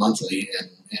be billed monthly and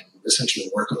essentially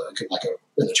work like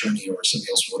an attorney or somebody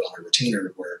else would on a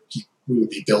retainer where we would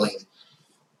be billing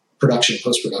production,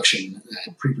 post-production,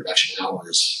 and pre-production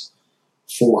hours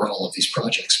for all of these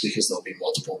projects because there'll be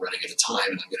multiple running at a time,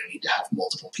 and I'm going to need to have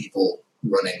multiple people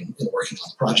running and working on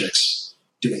the projects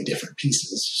doing different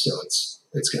pieces. So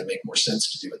it's going to make more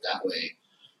sense to do it that way.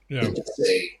 Yeah. Than to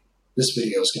say, this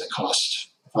video is going to cost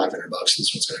 $500,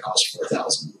 this one's going to cost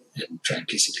 $4,000, and try and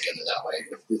piece it together that way.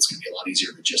 It's going to be a lot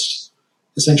easier to just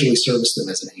essentially service them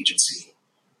as an agency.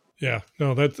 Yeah,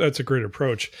 no, that's a great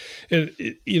approach. And,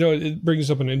 it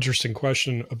brings up an interesting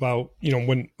question about,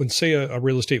 when say a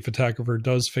real estate photographer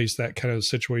does face that kind of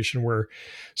situation where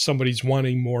somebody's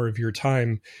wanting more of your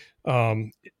time,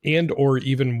 and, or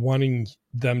even wanting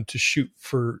you to shoot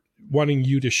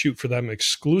for them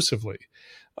exclusively,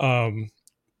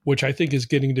 which I think is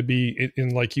getting to be in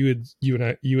like you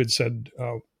had said,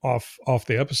 off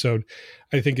the episode,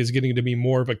 I think is getting to be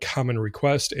more of a common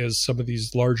request as some of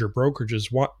these larger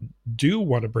brokerages want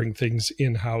to bring things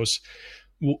in-house.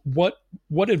 What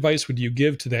advice would you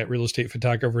give to that real estate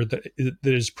photographer that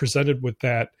is presented with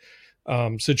that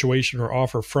situation or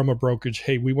offer from a brokerage?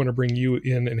 Hey, we want to bring you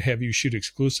in and have you shoot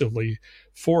exclusively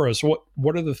for us. What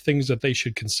are the things that they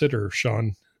should consider,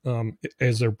 Shawn,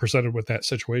 as they're presented with that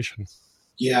situation?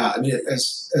 Yeah, I mean,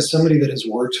 as somebody that has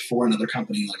worked for another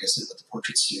company, like I said, with the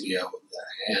portrait studio,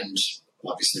 and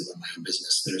obviously with my own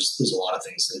business, there's a lot of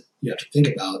things that you have to think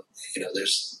about.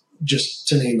 There's, just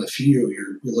to name a few,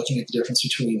 you're looking at the difference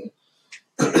between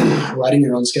writing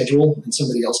your own schedule and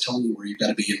somebody else telling you where you've got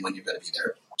to be and when you've got to be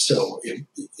there. So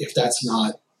if that's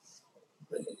not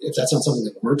something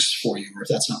that works for you, or if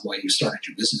that's not why you started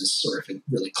your business, or if it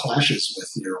really clashes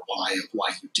with your why of why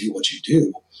you do what you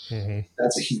do,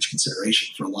 that's a huge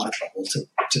consideration for a lot of people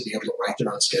to be able to write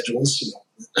their own schedules.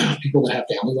 People that have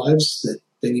family lives, that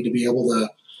they need to be able to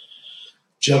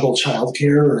juggle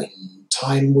childcare and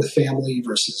time with family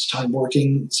versus time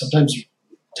working. Sometimes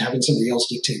having somebody else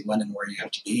dictate when and where you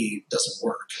have to be doesn't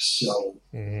work. So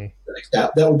like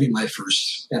that would be my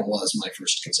first, and was my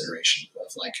first consideration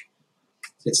of like,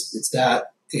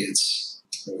 it's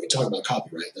when we talk about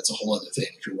copyright, that's a whole other thing.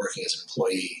 If you're working as an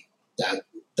employee,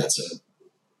 that's a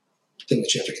thing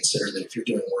that you have to consider, that if you're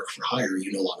doing work for hire,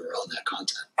 you no longer own that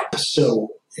content. So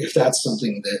if that's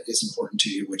something that is important to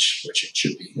you, which it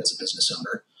should be as a business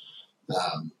owner,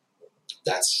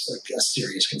 that's a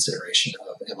serious consideration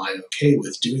of, am I okay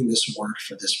with doing this work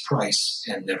for this price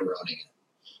and never owning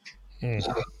it?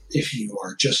 If you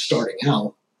are just starting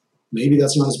out, maybe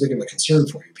that's not as big of a concern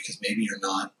for you, because maybe you're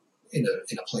not in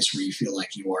a place where you feel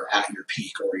like you are at your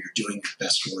peak or you're doing your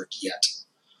best work yet.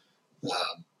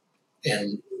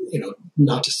 And,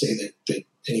 not to say that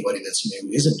anybody that's new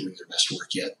isn't doing their best work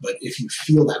yet, but if you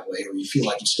feel that way, or you feel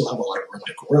like you still have a lot of room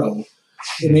to grow,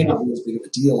 it may not be as big of a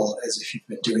deal as if you've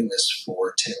been doing this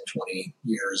for 10, 20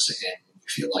 years and you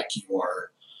feel like you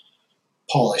are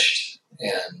polished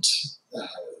and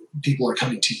people are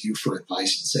coming to you for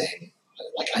advice and saying,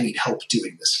 like, I need help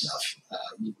doing this stuff.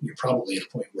 You're probably at a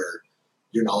point where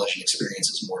your knowledge and experience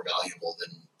is more valuable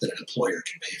than an employer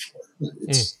can pay for.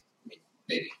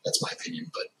 Maybe that's my opinion,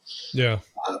 but yeah.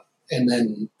 And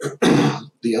then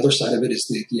the other side of it is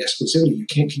the exclusivity. You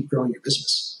can't keep growing your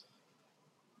business.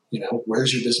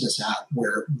 Where's your business at?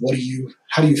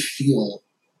 How do you feel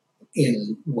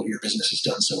in what your business has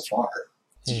done so far?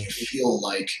 Do you feel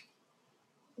like,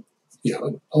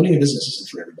 owning a business isn't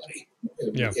for everybody.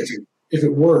 Yeah. If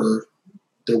it were,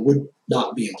 there would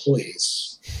not be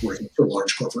employees working for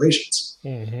large corporations.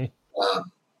 And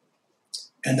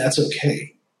that's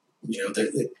okay.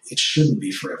 It shouldn't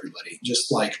be for everybody.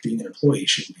 Just like being an employee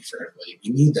shouldn't be for everybody.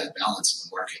 We need that balance in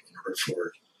the market in order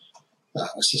for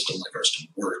a system like ours to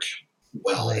work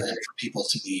well and for people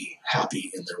to be happy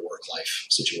in their work-life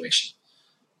situation.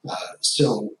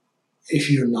 So if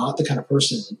you're not the kind of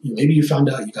person, maybe you found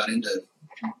out you got into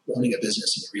owning a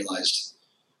business and you realized,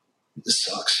 this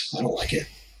sucks, I don't like it,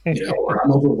 or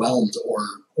I'm overwhelmed,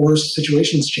 or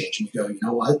situations change and you go, you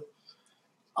know what,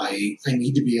 I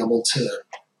need to be able to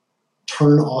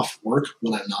turn off work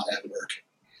when I'm not at work.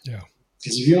 Yeah.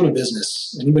 Because if you own a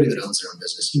business, anybody that owns their own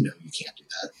business, you can't do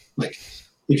that. Like,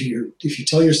 if you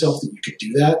tell yourself that you could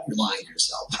do that, you're lying to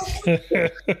yourself.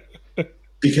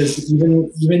 Because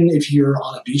even if you're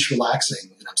on a beach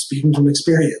relaxing, and I'm speaking from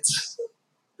experience,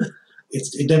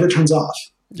 it never turns off.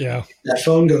 Yeah. That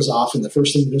phone goes off, and the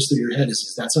first thing that goes through your head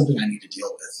is that something I need to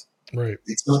deal with? Right.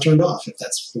 It's not turned off if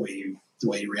that's the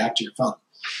way you react to your phone.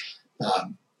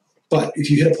 But if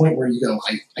you hit a point where you go,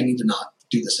 I need to not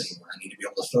do this anymore. I need to be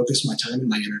able to focus my time and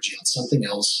my energy on something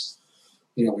else.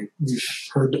 We've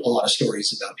heard a lot of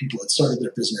stories about people that started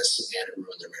their business and it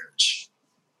ruined their marriage.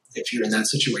 If you're in that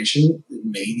situation,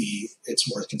 maybe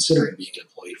it's worth considering being an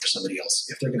employee for somebody else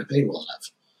if they're going to pay well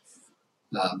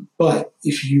enough. But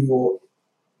if you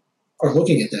are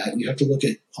looking at that, you have to look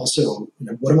at also,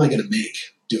 what am I going to make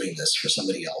doing this for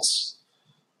somebody else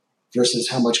versus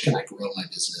how much can I grow my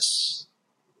business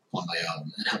on my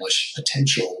own, and how much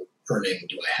potential earning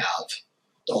do I have?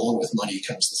 Along with money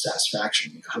comes the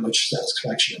satisfaction. How much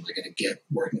satisfaction am I going to get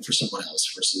working for someone else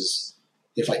versus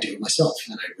if I do it myself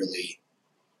and I really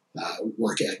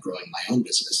work at growing my own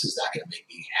business? Is that going to make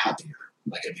me happier?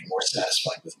 Am I going to be more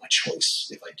satisfied with my choice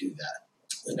if I do that?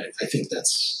 And I think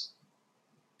that's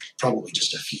probably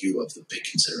just a few of the big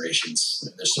considerations.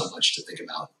 And there's so much to think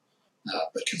about,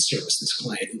 but can service this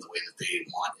client in the way that they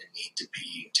want and need to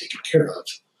be taken care of.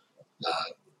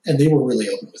 And they were really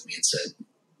open with me and said,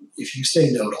 if you say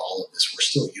no to all of this, we're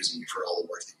still using you for all the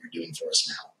work that you're doing for us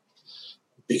now.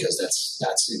 Because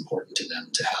that's important to them,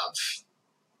 to have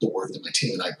the work that my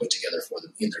team and I put together for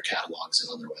them in their catalogs and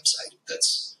on their website.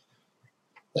 That's,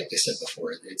 like they said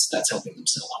before, that's helping them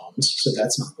sell homes. So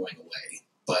that's not going away.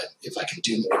 But if I can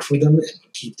do more for them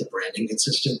and keep the branding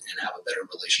consistent and have a better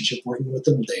relationship working with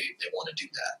them, they want to do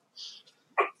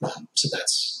that. So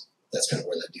that's kind of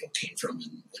where that deal came from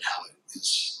and how it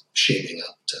is shaping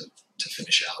up to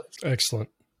finish out.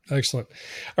 Excellent.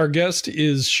 Our guest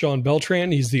is Shawn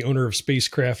Beltran. He's the owner of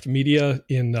Spacekraft Media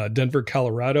in Denver,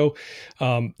 Colorado.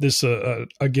 This,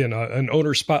 again, an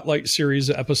owner spotlight series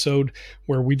episode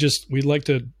where we like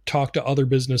to talk to other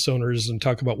business owners and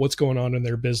talk about what's going on in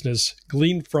their business,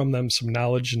 glean from them some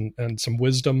knowledge and some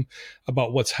wisdom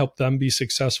about what's helped them be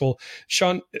successful.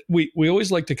 Shawn, we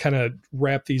always like to kind of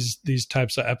wrap these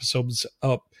types of episodes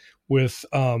up with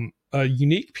a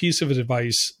unique piece of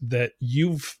advice that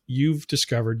you've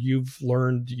discovered, you've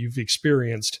learned, you've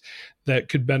experienced that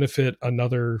could benefit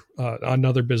another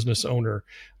business owner,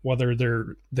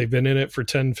 whether they've been in it for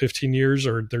 10, 15 years,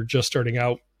 or they're just starting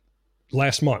out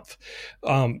last month.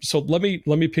 So let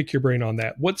me pick your brain on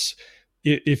that.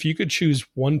 If you could choose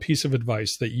one piece of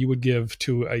advice that you would give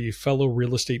to a fellow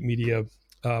real estate media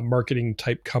marketing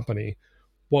type company,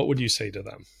 what would you say to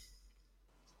them?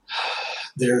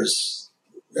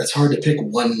 It's hard to pick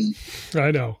one.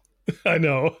 I know.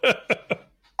 It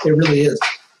really is.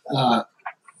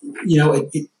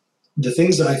 The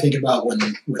things that I think about when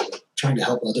trying to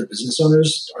help other business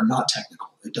owners are not technical.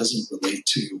 It doesn't relate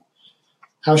to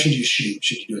how should you shoot?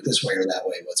 Should you do it this way or that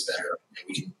way? What's better?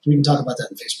 And we can talk about that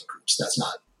in Facebook groups. That's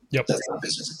not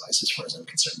business advice as far as I'm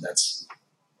concerned. That's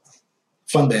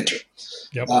fun banter.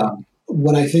 Yep.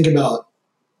 When I think about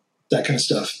that kind of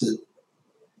stuff,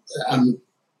 I'm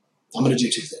going to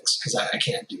do two things because I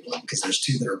can't do one because there's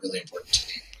two that are really important to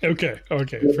me. Okay.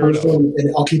 The first one,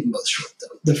 and I'll keep them both short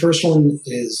though. The first one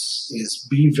is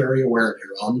be very aware of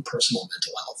your own personal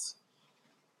mental health.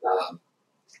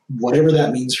 Whatever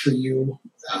that means for you,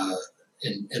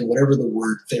 and whatever the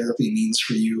word therapy means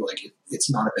for you, like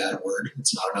it's not a bad word.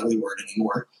 It's not an ugly word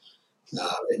anymore.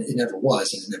 And it never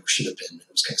was, and it never should have been. It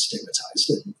was kind of stigmatized.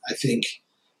 And I think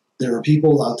there are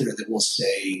people out there that will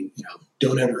say,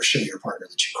 don't ever show your partner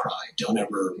that you cry. Don't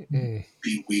ever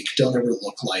be weak. Don't ever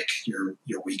look like you're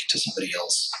weak to somebody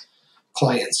else,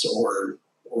 clients or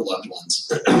loved ones.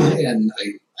 And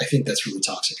I think that's really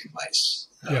toxic advice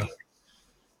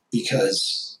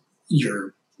because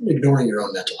you're ignoring your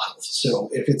own mental health. So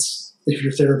if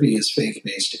your therapy is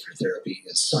faith-based, if your therapy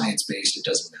is science-based, it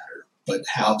doesn't matter. But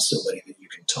have somebody that you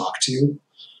can talk to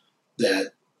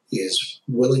that is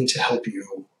willing to help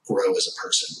you grow as a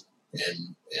person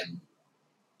and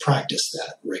practice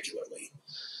that regularly.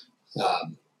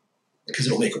 Because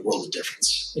it'll make a world of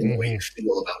difference in the way you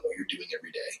feel about what you're doing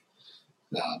every day.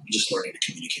 Just learning to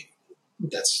communicate.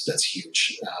 That's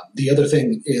huge. The other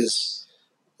thing is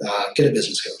get a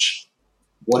business coach.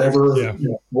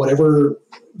 Whatever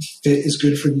fit is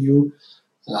good for you.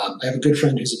 I have a good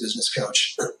friend who's a business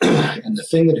coach, and the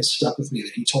thing that has stuck with me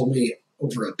that he told me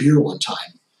over a beer one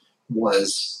time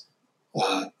was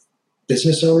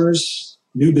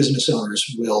new business owners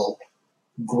will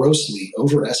grossly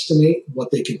overestimate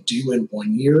what they can do in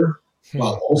 1 year,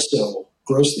 while also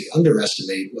grossly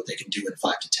underestimate what they can do in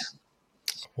 5 to 10.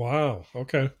 Wow.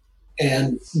 Okay.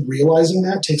 And realizing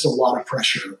that takes a lot of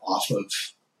pressure off of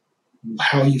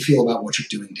how you feel about what you're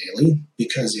doing daily,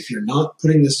 because if you're not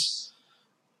putting this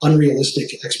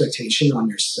unrealistic expectation on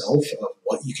yourself of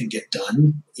what you can get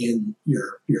done in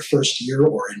your first year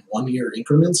or in 1 year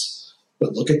increments,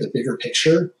 but look at the bigger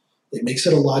picture, it makes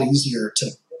it a lot easier to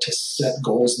set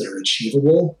goals that are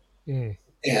achievable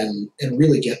and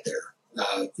really get there.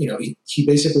 He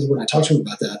basically, when I talked to him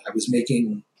about that, I was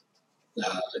making,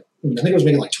 I think I was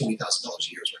making like $20,000 a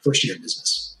year. It was my first year in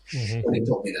business when he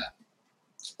told me that.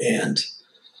 And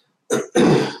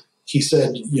he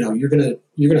said, you're gonna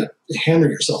hammer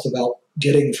yourself about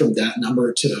getting from that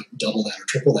number to double that or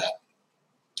triple that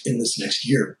in this next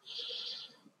year.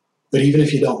 But even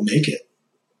if you don't make it,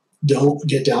 don't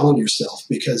get down on yourself,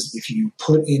 because if you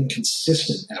put in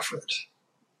consistent effort,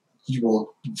 you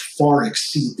will far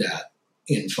exceed that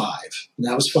in 5. And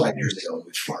that was 5 years ago, and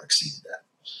we far exceeded that.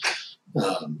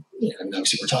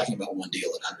 Obviously, we're talking about one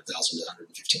deal at $100,000 to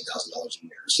 $115,000 a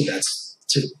year.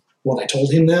 So when I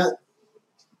told him that,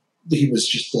 he was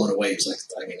just blown away. He was like,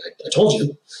 I told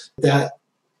you that.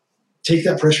 Take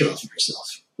that pressure off of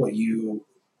yourself. What you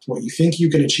think you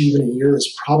can achieve in a year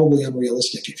is probably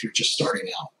unrealistic if you're just starting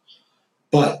out.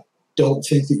 But don't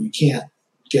think that you can't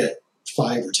get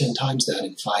 5 or 10 times that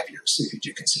in 5 years if you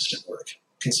do consistent work.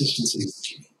 Consistency is the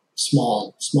key.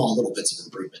 Small little bits of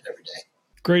improvement every day.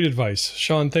 Great advice.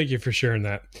 Shawn, thank you for sharing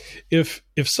that. If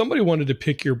somebody wanted to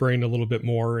pick your brain a little bit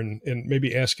more and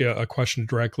maybe ask you a question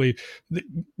directly,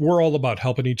 we're all about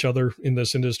helping each other in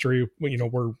this industry.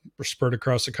 We're spread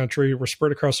across the country. We're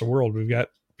spread across the world. We've got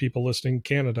people listening in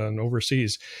Canada and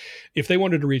overseas. If they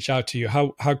wanted to reach out to you,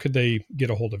 how could they get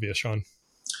a hold of you, Shawn?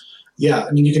 Yeah,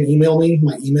 you can email me.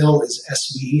 My email is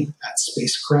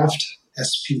sv@spacekraft,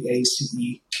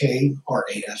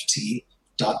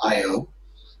 spacekraft.io.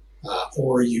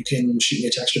 Or you can shoot me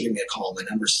a text or give me a call. My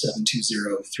number is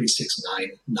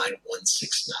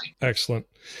 720-369-9169. Excellent.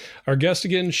 Our guest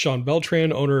again, Shawn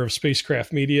Beltran, owner of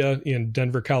Spacekraft Media in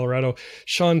Denver, Colorado.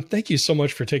 Shawn, thank you so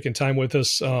much for taking time with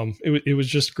us. It was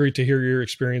just great to hear your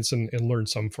experience and learn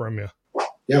some from you.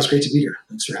 Yeah, it's great to be here.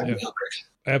 Thanks for having me on, Greg.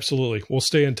 Absolutely. We'll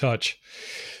stay in touch.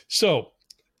 So,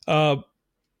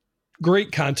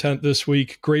 great content this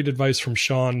week. Great advice from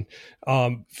Shawn.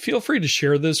 Feel free to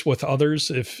share this with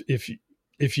others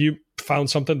if you found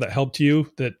something that helped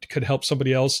you, that could help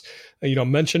somebody else.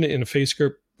 Mention it in a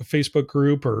Facebook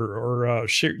group or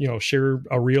share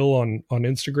a reel on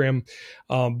Instagram.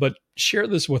 But share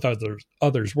this with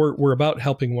others. We're about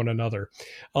helping one another.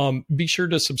 Be sure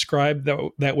to subscribe.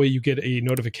 That way you get a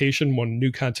notification when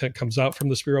new content comes out from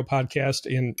the Spiro podcast.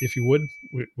 And if you would,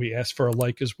 we ask for a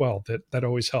like as well. That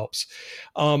always helps.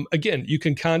 Again, you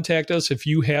can contact us if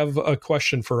you have a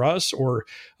question for us or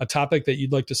a topic that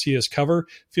you'd like to see us cover.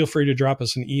 Feel free to drop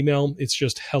us an email. It's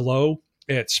just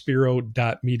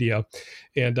hello@spiro.media.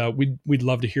 And we'd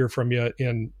love to hear from you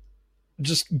and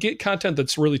just get content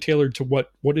that's really tailored to what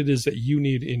it is that you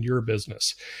need in your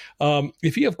business.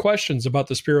 If you have questions about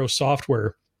the Spiro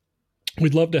software,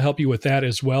 we'd love to help you with that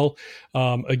as well.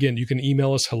 Again, you can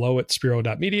email us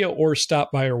hello@spiro.media or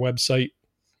stop by our website,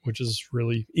 which is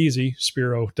really easy.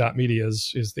 Spiro.media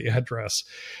is the address.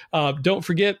 Don't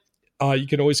forget, you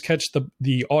can always catch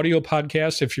the audio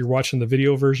podcast. If you're watching the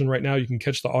video version right now, you can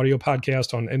catch the audio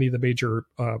podcast on any of the major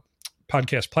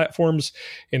podcast platforms,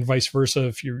 and vice versa.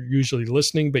 If you're usually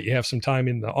listening, but you have some time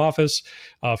in the office,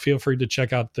 feel free to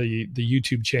check out the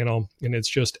YouTube channel, and it's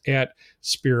just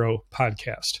 @Spiro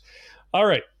Podcast. All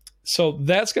right. So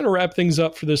that's going to wrap things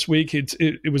up for this week.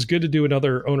 It was good to do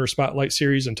another owner spotlight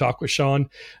series and talk with Shawn.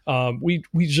 We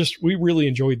really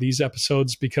enjoyed these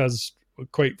episodes because,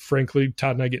 quite frankly,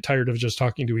 Todd and I get tired of just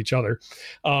talking to each other.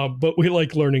 But we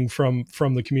like learning from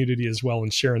the community as well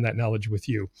and sharing that knowledge with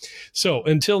you. So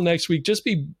until next week, just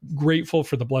be grateful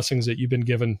for the blessings that you've been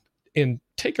given and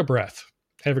take a breath.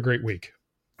 Have a great week.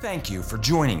 Thank you for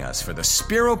joining us for the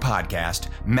Spiro Podcast,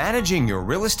 Managing Your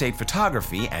Real Estate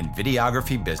Photography and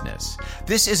Videography Business.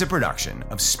 This is a production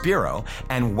of Spiro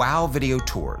and Wow Video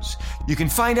Tours. You can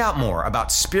find out more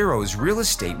about Spiro's real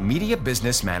estate media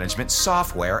business management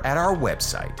software at our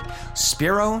website,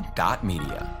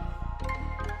 spiro.media.